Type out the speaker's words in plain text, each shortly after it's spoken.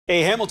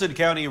A Hamilton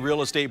County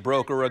real estate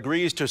broker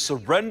agrees to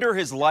surrender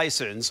his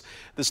license.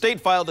 The state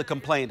filed a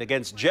complaint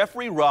against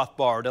Jeffrey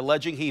Rothbard,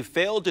 alleging he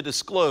failed to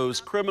disclose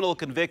criminal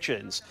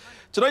convictions.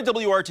 Tonight,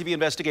 WRTV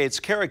Investigates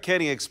Kara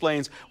Kenny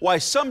explains why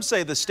some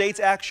say the state's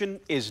action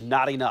is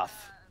not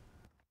enough.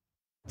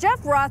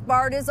 Jeff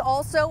Rothbard is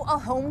also a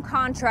home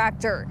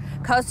contractor.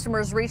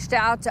 Customers reached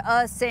out to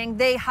us saying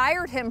they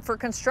hired him for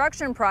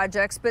construction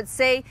projects, but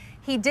say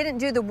he didn't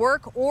do the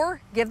work or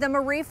give them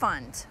a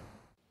refund.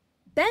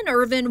 Ben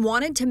Irvin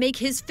wanted to make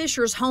his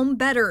Fisher's home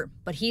better,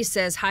 but he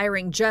says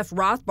hiring Jeff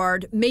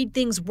Rothbard made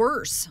things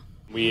worse.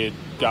 We had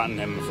gotten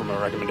him from a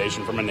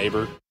recommendation from a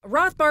neighbor.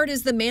 Rothbard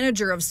is the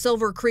manager of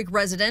Silver Creek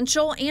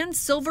Residential and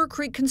Silver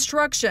Creek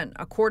Construction,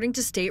 according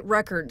to state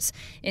records.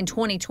 In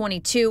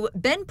 2022,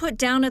 Ben put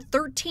down a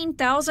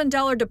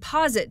 $13,000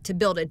 deposit to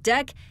build a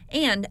deck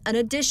and an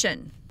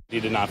addition. He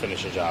did not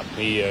finish the job.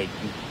 He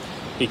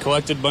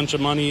collected a bunch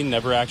of money,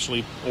 never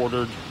actually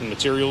ordered the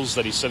materials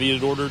that he said he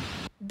had ordered.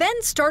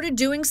 Ben started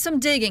doing some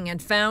digging and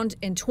found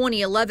in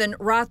 2011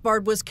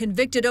 Rothbard was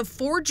convicted of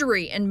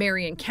forgery in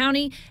Marion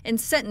County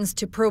and sentenced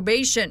to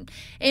probation.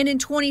 And in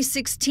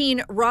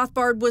 2016,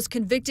 Rothbard was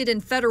convicted in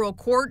federal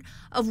court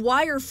of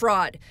wire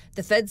fraud.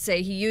 The feds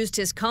say he used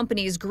his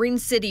companies Green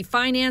City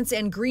Finance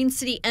and Green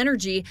City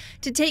Energy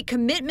to take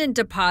commitment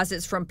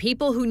deposits from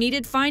people who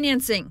needed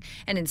financing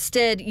and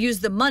instead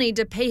used the money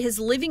to pay his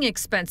living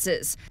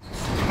expenses.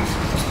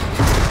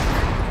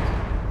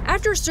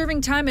 After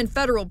serving time in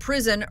federal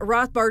prison,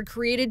 Rothbard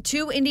created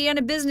two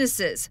Indiana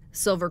businesses,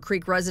 Silver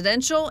Creek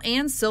Residential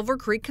and Silver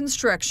Creek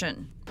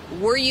Construction.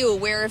 Were you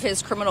aware of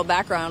his criminal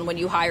background when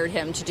you hired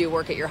him to do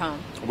work at your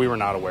home? We were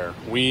not aware.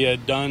 We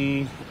had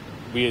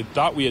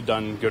thought we had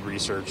done good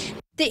research.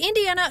 The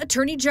Indiana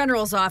Attorney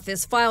General's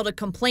office filed a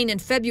complaint in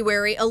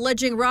February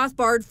alleging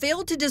Rothbard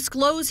failed to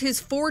disclose his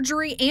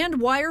forgery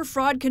and wire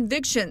fraud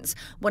convictions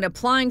when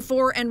applying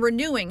for and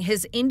renewing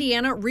his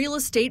Indiana real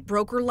estate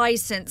broker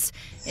license.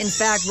 In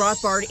fact,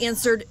 Rothbard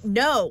answered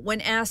no when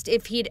asked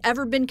if he'd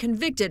ever been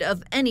convicted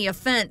of any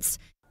offense.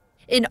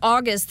 In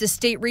August, the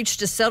state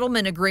reached a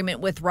settlement agreement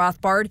with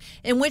Rothbard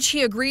in which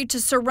he agreed to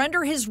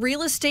surrender his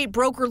real estate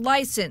broker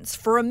license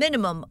for a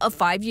minimum of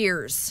 5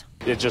 years.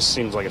 It just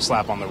seems like a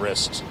slap on the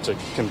wrist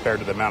compared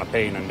to the amount of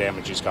pain and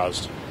damage he's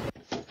caused.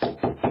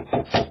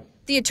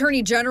 The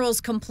Attorney General's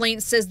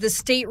complaint says the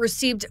state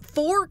received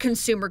 4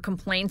 consumer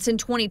complaints in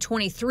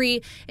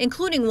 2023,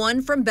 including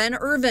one from Ben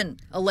Irvin,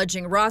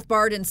 alleging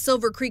Rothbard and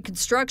Silver Creek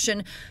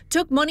Construction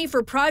took money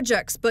for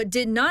projects but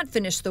did not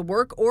finish the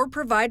work or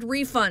provide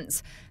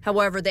refunds.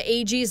 However, the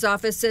AG's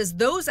office says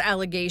those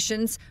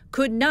allegations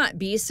could not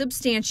be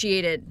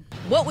substantiated.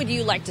 What would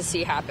you like to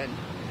see happen?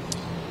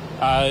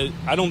 I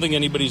don't think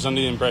anybody's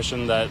under the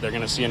impression that they're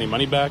going to see any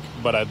money back,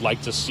 but I'd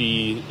like to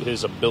see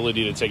his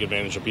ability to take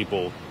advantage of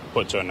people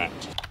put to an end.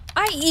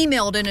 I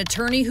emailed an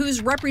attorney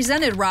who's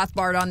represented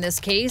Rothbard on this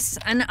case,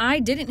 and I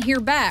didn't hear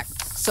back,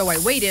 so I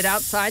waited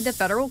outside the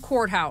federal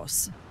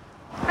courthouse.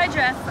 Hi,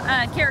 Jeff.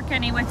 Kara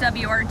Kenny with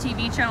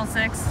WRTV Channel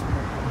 6.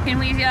 Can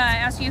we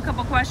ask you a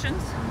couple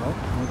questions? No.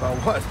 About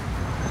what?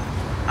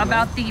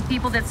 About the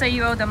people that say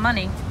you owe them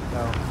money.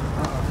 No.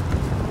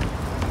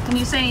 Can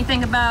you say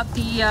anything about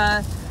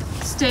the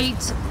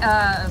state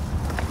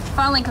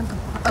filing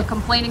a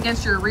complaint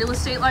against your real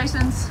estate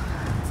license?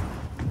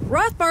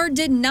 Rothbard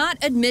did not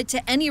admit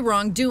to any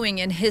wrongdoing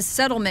in his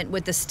settlement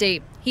with the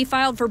state. He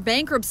filed for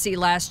bankruptcy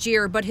last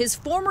year, but his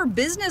former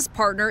business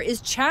partner is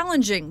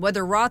challenging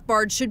whether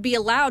Rothbard should be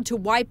allowed to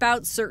wipe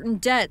out certain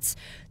debts.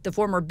 The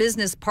former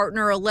business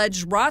partner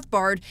alleged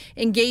Rothbard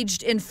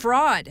engaged in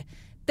fraud.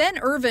 Ben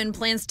Irvin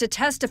plans to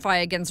testify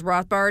against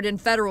Rothbard in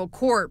federal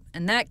court,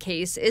 and that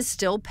case is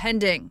still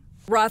pending.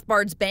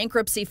 Rothbard's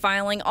bankruptcy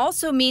filing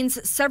also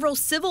means several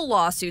civil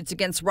lawsuits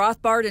against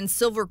Rothbard and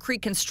Silver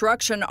Creek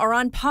Construction are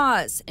on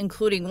pause,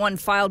 including one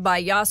filed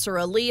by Yasser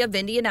Ali of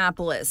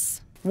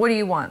Indianapolis. What do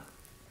you want?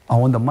 I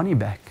want the money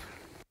back.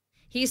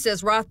 He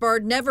says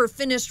Rothbard never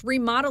finished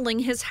remodeling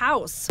his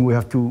house. We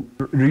have to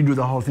redo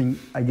the whole thing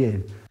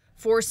again.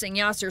 Forcing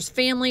Yasser's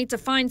family to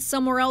find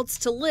somewhere else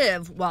to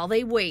live while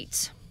they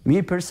wait.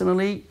 Me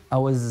personally, I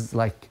was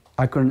like,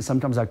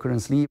 sometimes I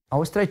couldn't sleep. I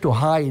was trying to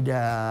hide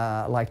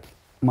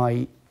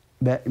my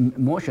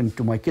emotion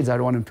to my kids. I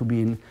don't want them to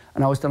be in,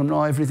 and I was telling them,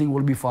 no, everything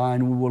will be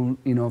fine.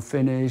 We will,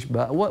 finish.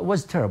 But it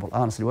was terrible,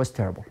 honestly, it was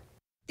terrible.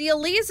 The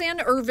Alis and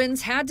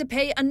Irvins had to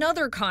pay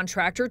another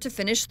contractor to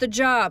finish the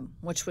job,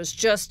 which was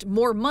just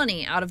more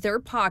money out of their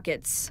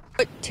pockets.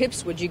 What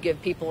tips would you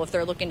give people if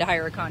they're looking to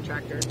hire a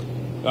contractor?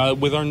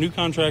 With our new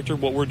contractor,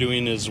 what we're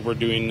doing is we're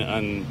doing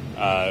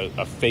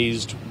a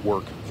phased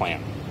work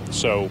plan.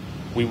 So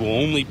we will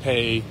only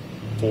pay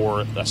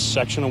for a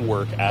section of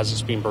work as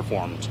it's being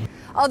performed.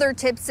 Other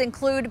tips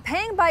include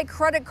paying by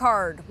credit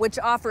card, which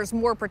offers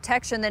more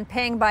protection than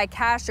paying by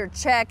cash or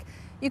check.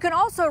 You can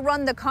also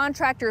run the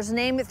contractor's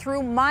name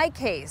through My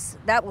Case.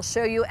 That will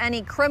show you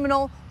any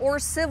criminal or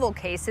civil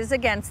cases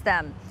against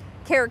them.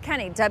 Kara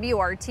Kenny,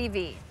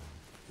 WRTV.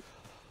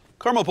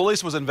 Carmel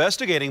Police was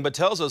investigating but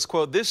tells us,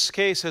 quote, this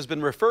case has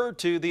been referred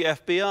to the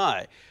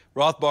FBI.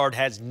 Rothbard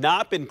has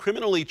not been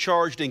criminally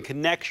charged in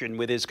connection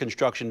with his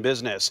construction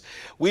business.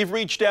 We've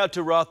reached out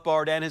to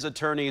Rothbard and his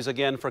attorneys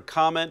again for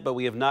comment, but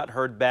we have not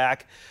heard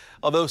back.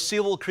 Although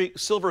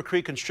Silver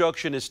Creek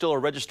Construction is still a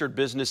registered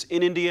business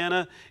in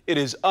Indiana, it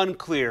is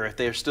unclear if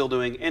they are still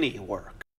doing any work.